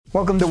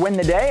Welcome to Win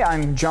the Day.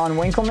 I'm John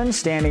Winkleman,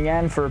 standing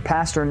in for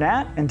Pastor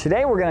Nat, and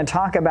today we're going to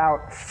talk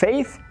about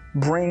faith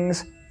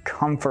brings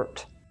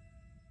comfort.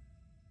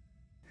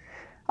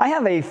 I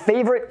have a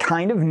favorite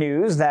kind of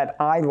news that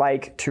I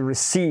like to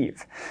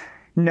receive.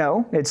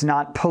 No, it's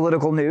not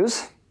political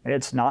news.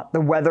 It's not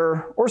the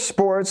weather or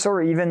sports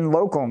or even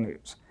local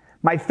news.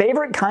 My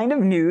favorite kind of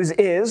news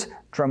is,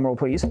 drumroll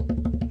please,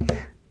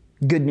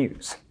 good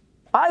news.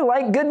 I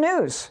like good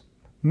news.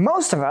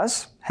 Most of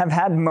us have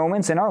had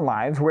moments in our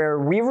lives where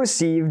we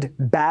received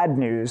bad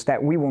news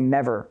that we will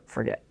never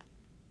forget.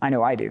 I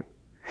know I do.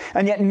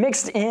 And yet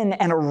mixed in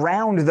and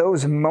around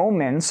those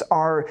moments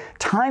are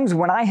times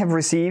when I have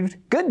received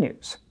good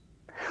news.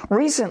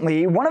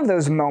 Recently, one of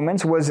those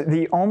moments was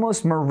the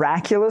almost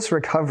miraculous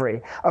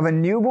recovery of a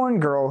newborn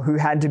girl who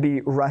had to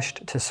be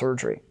rushed to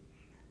surgery.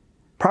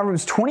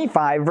 Proverbs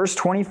 25, verse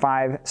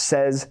 25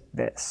 says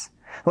this: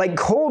 "Like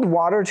cold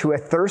water to a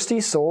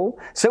thirsty soul,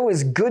 so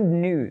is good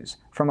news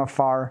from a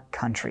far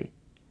country."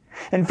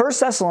 In 1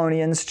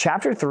 Thessalonians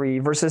chapter 3,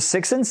 verses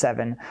 6 and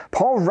 7,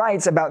 Paul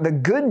writes about the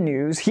good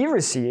news he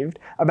received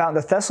about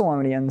the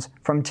Thessalonians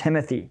from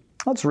Timothy.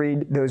 Let's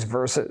read those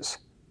verses.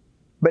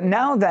 "But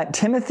now that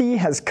Timothy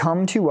has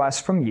come to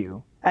us from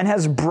you, and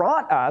has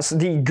brought us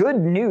the good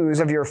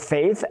news of your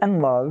faith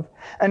and love,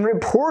 and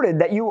reported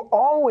that you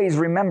always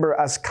remember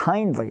us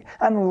kindly,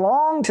 and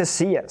long to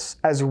see us,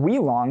 as we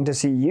long to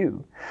see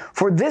you.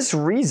 For this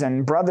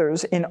reason,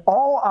 brothers, in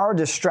all our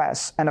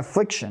distress and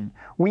affliction,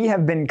 we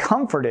have been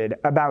comforted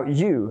about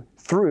you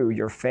through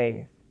your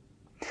faith."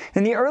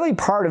 In the early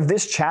part of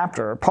this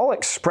chapter, Paul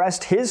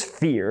expressed his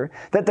fear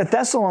that the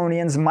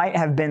Thessalonians might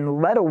have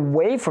been led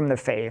away from the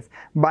faith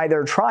by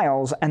their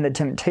trials and the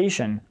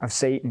temptation of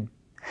Satan.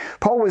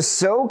 Paul was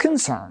so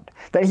concerned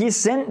that he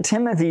sent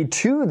Timothy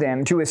to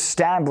them to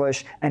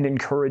establish and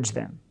encourage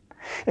them.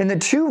 In the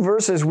two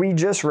verses we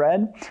just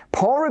read,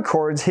 Paul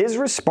records his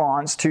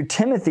response to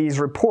Timothy's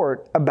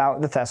report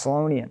about the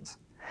Thessalonians.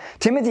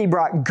 Timothy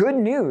brought good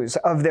news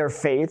of their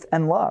faith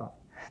and love.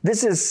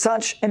 This is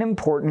such an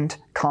important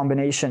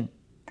combination.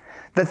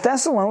 The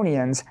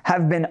Thessalonians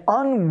have been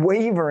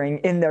unwavering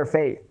in their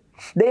faith.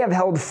 They have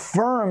held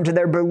firm to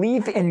their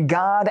belief in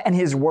God and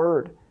His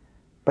Word.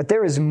 But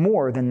there is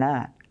more than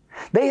that.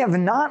 They have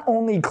not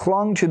only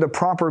clung to the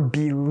proper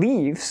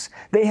beliefs,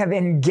 they have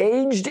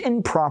engaged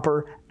in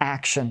proper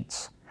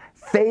actions,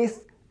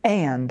 faith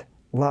and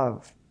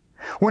love.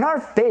 When our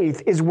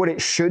faith is what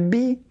it should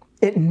be,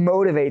 it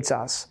motivates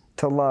us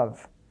to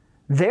love.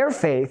 Their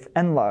faith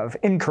and love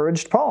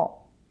encouraged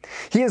Paul.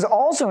 He is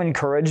also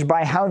encouraged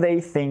by how they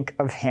think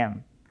of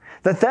him.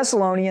 The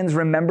Thessalonians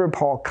remember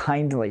Paul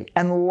kindly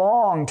and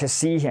long to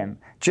see him,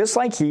 just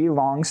like he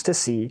longs to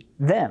see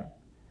them.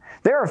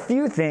 There are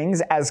few things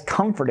as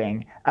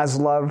comforting as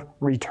love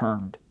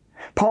returned.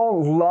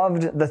 Paul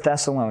loved the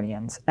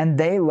Thessalonians, and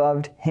they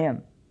loved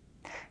him.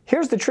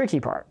 Here's the tricky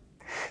part.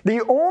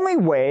 The only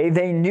way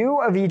they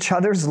knew of each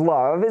other's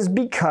love is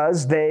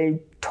because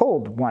they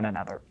told one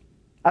another.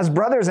 As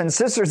brothers and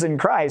sisters in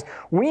Christ,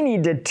 we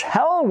need to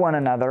tell one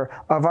another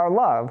of our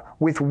love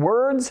with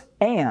words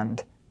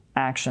and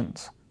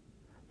actions.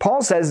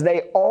 Paul says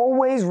they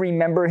always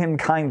remember him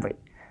kindly.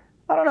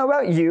 I don't know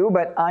about you,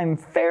 but I'm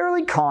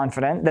fairly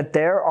confident that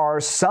there are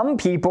some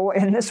people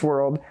in this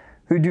world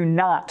who do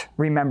not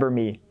remember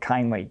me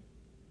kindly.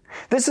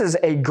 This is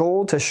a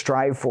goal to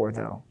strive for,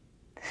 though.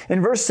 In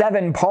verse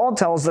 7, Paul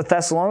tells the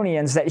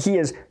Thessalonians that he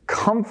is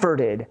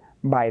comforted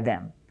by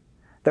them.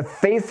 The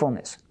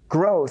faithfulness,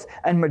 growth,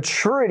 and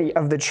maturity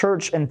of the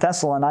church in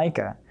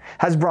Thessalonica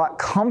has brought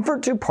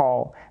comfort to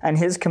Paul and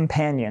his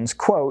companions,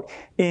 quote,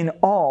 "in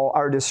all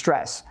our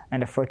distress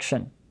and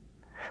affliction."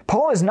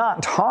 Paul is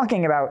not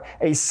talking about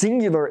a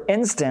singular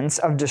instance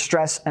of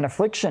distress and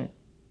affliction.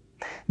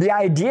 The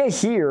idea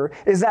here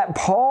is that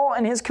Paul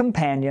and his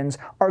companions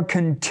are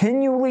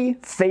continually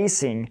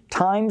facing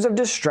times of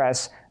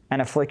distress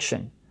and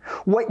affliction.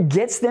 What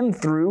gets them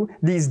through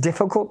these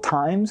difficult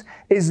times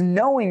is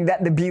knowing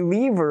that the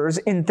believers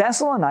in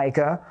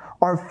Thessalonica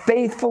are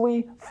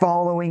faithfully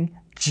following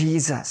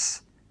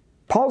Jesus.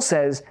 Paul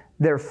says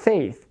their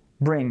faith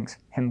brings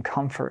him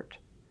comfort.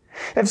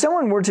 If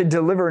someone were to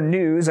deliver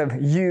news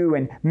of you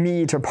and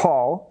me to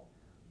Paul,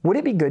 would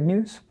it be good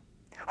news?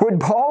 Would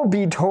Paul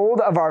be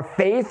told of our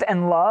faith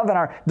and love and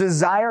our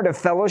desire to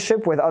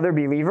fellowship with other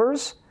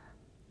believers?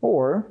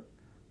 Or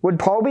would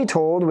Paul be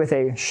told with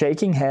a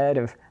shaking head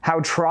of how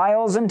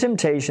trials and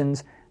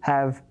temptations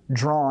have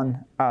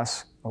drawn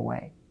us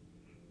away?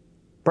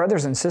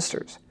 Brothers and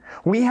sisters,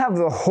 we have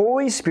the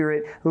Holy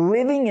Spirit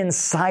living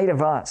inside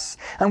of us,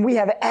 and we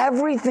have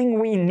everything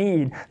we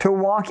need to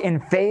walk in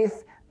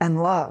faith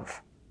and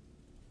love.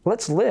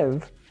 Let's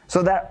live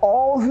so that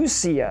all who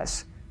see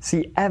us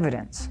see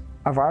evidence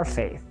of our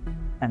faith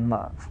and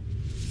love.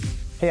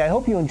 Hey, I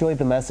hope you enjoyed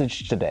the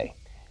message today.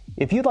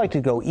 If you'd like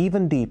to go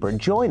even deeper,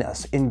 join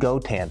us in Go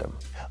Tandem.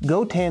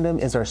 Go Tandem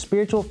is our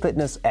spiritual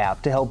fitness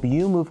app to help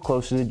you move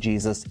closer to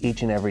Jesus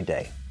each and every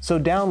day. So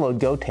download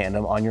Go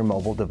Tandem on your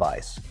mobile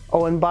device.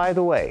 Oh, and by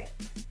the way,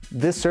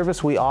 This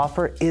service we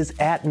offer is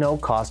at no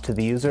cost to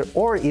the user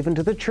or even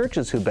to the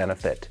churches who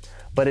benefit,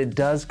 but it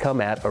does come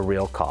at a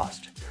real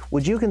cost.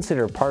 Would you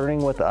consider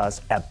partnering with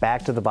us at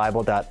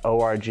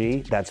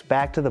backtothebible.org? That's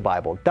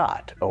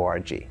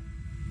backtothebible.org.